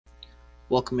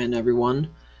Welcome in, everyone.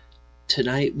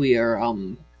 Tonight we are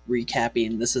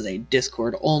recapping. This is a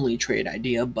Discord only trade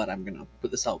idea, but I'm gonna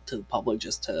put this out to the public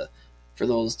just for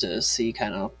those to see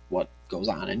kind of what goes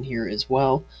on in here as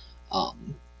well.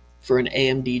 For an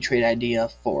AMD trade idea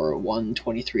for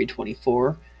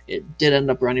 123.24, it did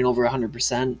end up running over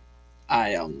 100%.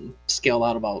 I scaled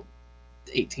out about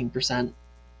 18%,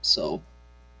 so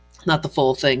not the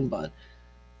full thing, but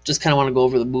just kind of want to go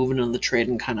over the movement of the trade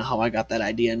and kind of how I got that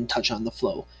idea and touch on the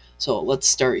flow. So let's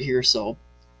start here. So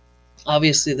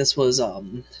obviously this was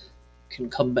can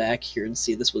come back here and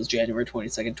see this was January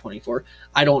 22nd, 24.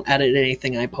 I don't edit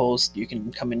anything I post. You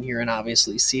can come in here and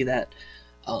obviously see that.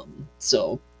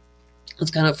 So let's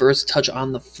kind of first touch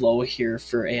on the flow here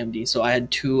for AMD. So I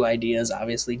had two ideas.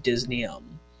 Obviously Disney,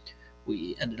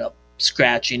 we ended up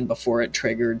scratching before it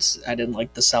triggered. I didn't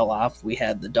like the sell-off. We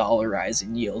had the dollar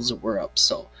rising, yields were up,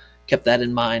 so kept that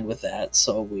in mind with that.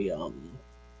 So we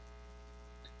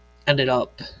ended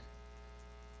up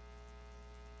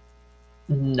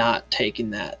not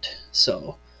taking that.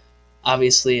 So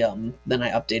obviously then I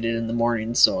updated in the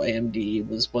morning, so AMD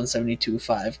was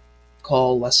 172.5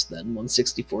 call, less than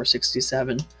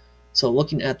 164.67. So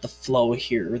looking at the flow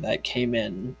here that came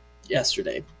in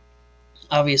yesterday,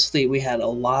 obviously we had a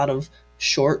lot of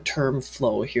short-term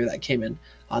flow here that came in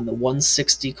on the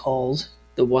 160 calls,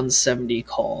 the 170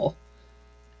 call,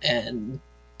 and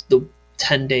the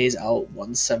 10 days out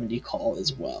 170 call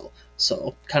as well.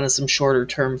 So kind of some shorter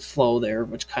term flow there,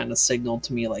 which kind of signaled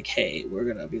to me like, hey, we're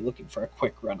going to be looking for a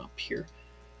quick run up here.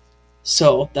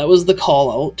 So that was the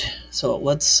call out. So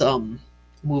let's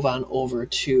move on over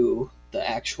to the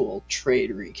actual trade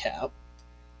recap.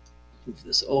 Move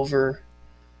this over.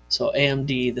 So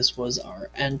AMD, this was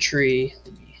our entry.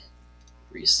 Let me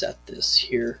reset this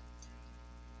here.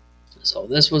 So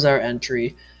this was our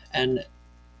entry, and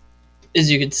as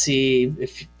you can see,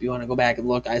 if you want to go back and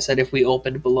look, I said if we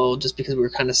opened below, just because we were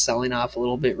kind of selling off a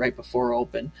little bit right before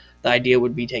open, the idea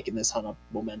would be taking this on a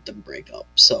momentum breakup.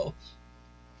 So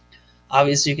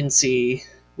obviously you can see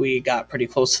we got pretty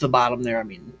close to the bottom there. I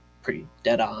mean, pretty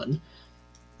dead on.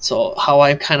 So how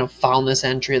I kind of found this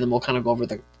entry, and then we'll kind of go over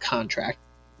the contract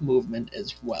movement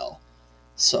as well.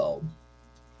 So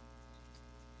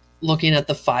looking at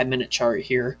the 5-minute chart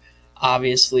here,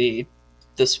 obviously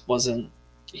this wasn't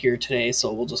here today,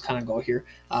 so we'll just kind of go here.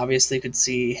 Obviously you could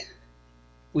see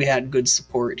we had good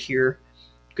support here,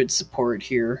 good support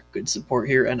here, good support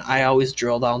here, and I always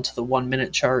drill down to the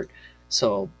 1-minute chart.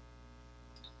 So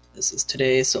this is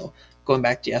today, so going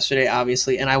back to yesterday,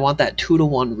 obviously, and I want that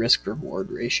 2-to-1 risk reward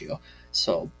ratio.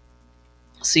 So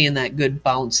seeing that good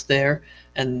bounce there,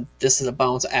 and this is a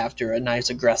bounce after a nice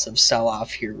aggressive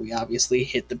sell-off here. We obviously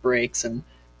hit the brakes and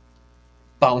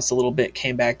bounced a little bit,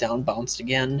 came back down, bounced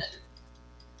again.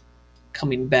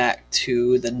 Coming back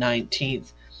to the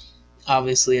 19th,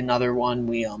 obviously another one.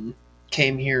 We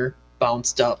came here,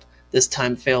 bounced up, this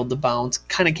time failed to bounce,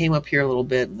 kind of came up here a little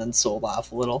bit and then sold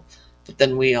off a little. But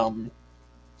then we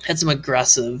had some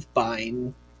aggressive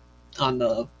buying on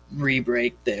the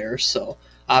re-break there, so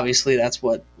obviously that's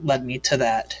what led me to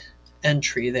that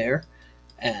entry there.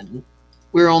 And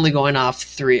we're only going off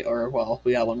three, or well,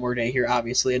 we got one more day here.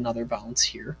 Obviously another bounce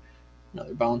here,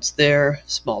 another bounce there,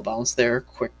 small bounce there,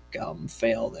 quick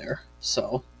fail there.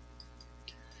 So,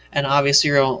 and obviously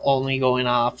you're only going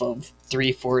off of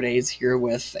 3-4 days here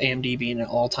with AMD being at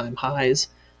all-time highs.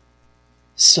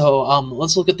 So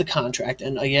let's look at the contract.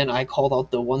 And again, I called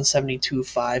out the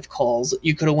 172.5 calls.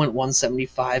 You could have went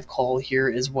 175 call here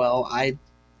as well. I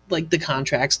like the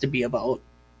contracts to be about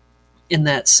in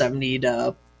that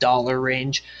 $70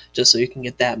 range, just so you can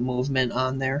get that movement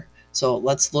on there. So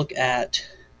let's look at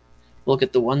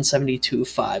the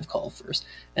 172.5 call first.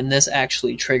 And this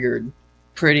actually triggered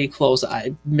pretty close.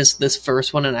 I missed this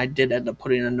first one, and I did end up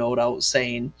putting a note out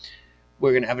saying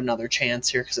we're going to have another chance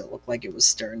here because it looked like it was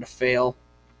starting to fail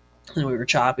and we were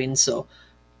chopping. So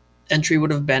entry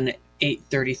would have been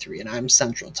 8:33, and I'm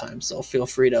Central Time, so feel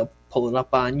free to pull it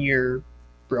up on your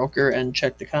broker and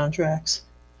check the contracts.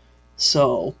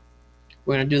 So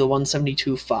we're going to do the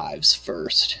 172.5s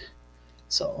first.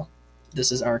 So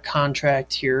this is our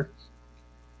contract here.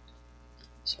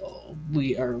 So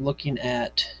we are looking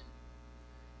at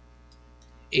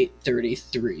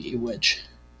 8:33, which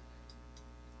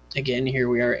again, here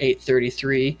we are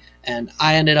 8:33, and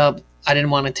I didn't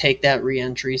want to take that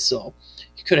re-entry, so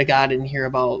you could have got in here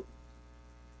about,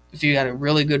 if you got a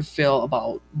really good fill,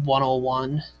 about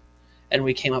 101, and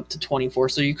we came up to 24,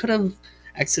 so you could have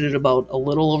exited about a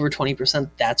little over 20%.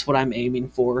 That's what I'm aiming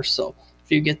for. So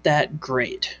if you get that,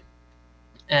 great,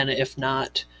 and if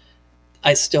not,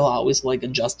 I still always like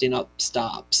adjusting up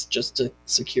stops just to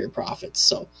secure profits.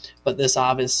 So, but this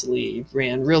obviously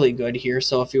ran really good here.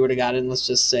 So if you would have got in, let's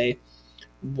just say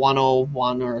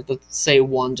 101, or let's say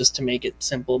 1, just to make it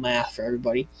simple math for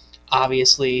everybody.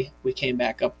 Obviously, we came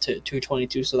back up to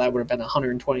 222, so that would have been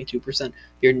 122%.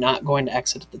 You're not going to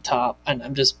exit at the top. And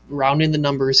I'm just rounding the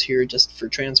numbers here just for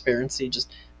transparency,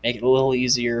 just make it a little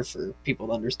easier for people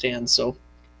to understand. So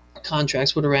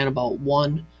contracts would have ran about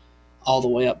 1 all the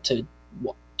way up to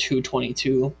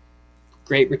 222.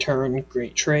 Great return,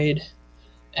 great trade.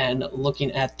 And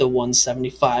looking at the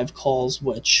 175 calls,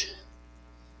 which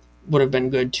would have been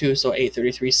good too. So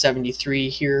 833.73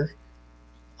 here,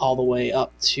 all the way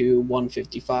up to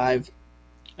 155.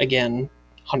 Again,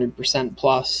 100%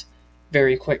 plus.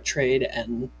 Very quick trade.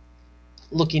 And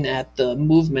looking at the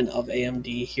movement of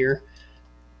AMD here,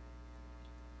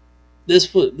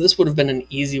 this would have been an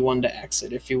easy one to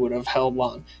exit if you would have held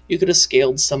long. You could have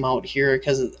scaled some out here,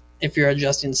 because if you're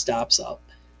adjusting stops up,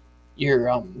 you're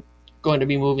going to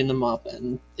be moving them up.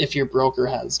 And if your broker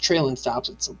has trailing stops,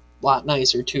 it's a lot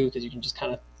nicer too, because you can just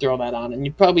kind of throw that on, and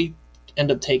you probably end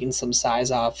up taking some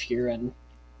size off here. And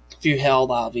if you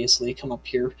held, obviously, come up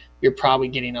here, you're probably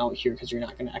getting out here because you're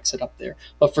not going to exit up there.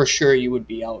 But for sure, you would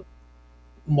be out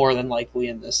more than likely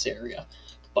in this area.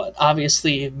 But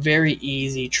obviously, very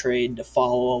easy trade to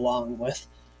follow along with.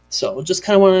 So just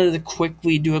kind of wanted to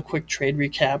quickly do a quick trade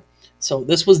recap. So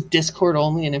this was Discord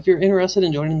only, and if you're interested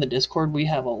in joining the Discord, we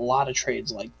have a lot of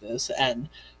trades like this, and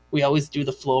we always do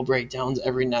the flow breakdowns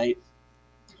every night.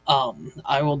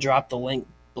 I will drop the link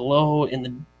below in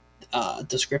the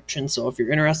description, so if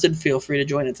you're interested, feel free to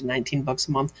join. It's $19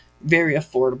 a month, very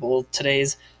affordable.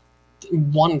 Today's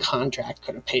one contract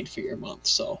could have paid for your month,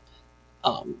 so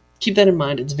keep that in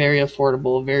mind. It's very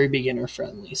affordable, very beginner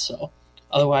friendly. So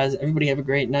otherwise, everybody have a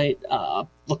great night.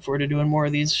 Look forward to doing more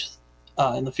of these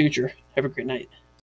in the future. Have a great night.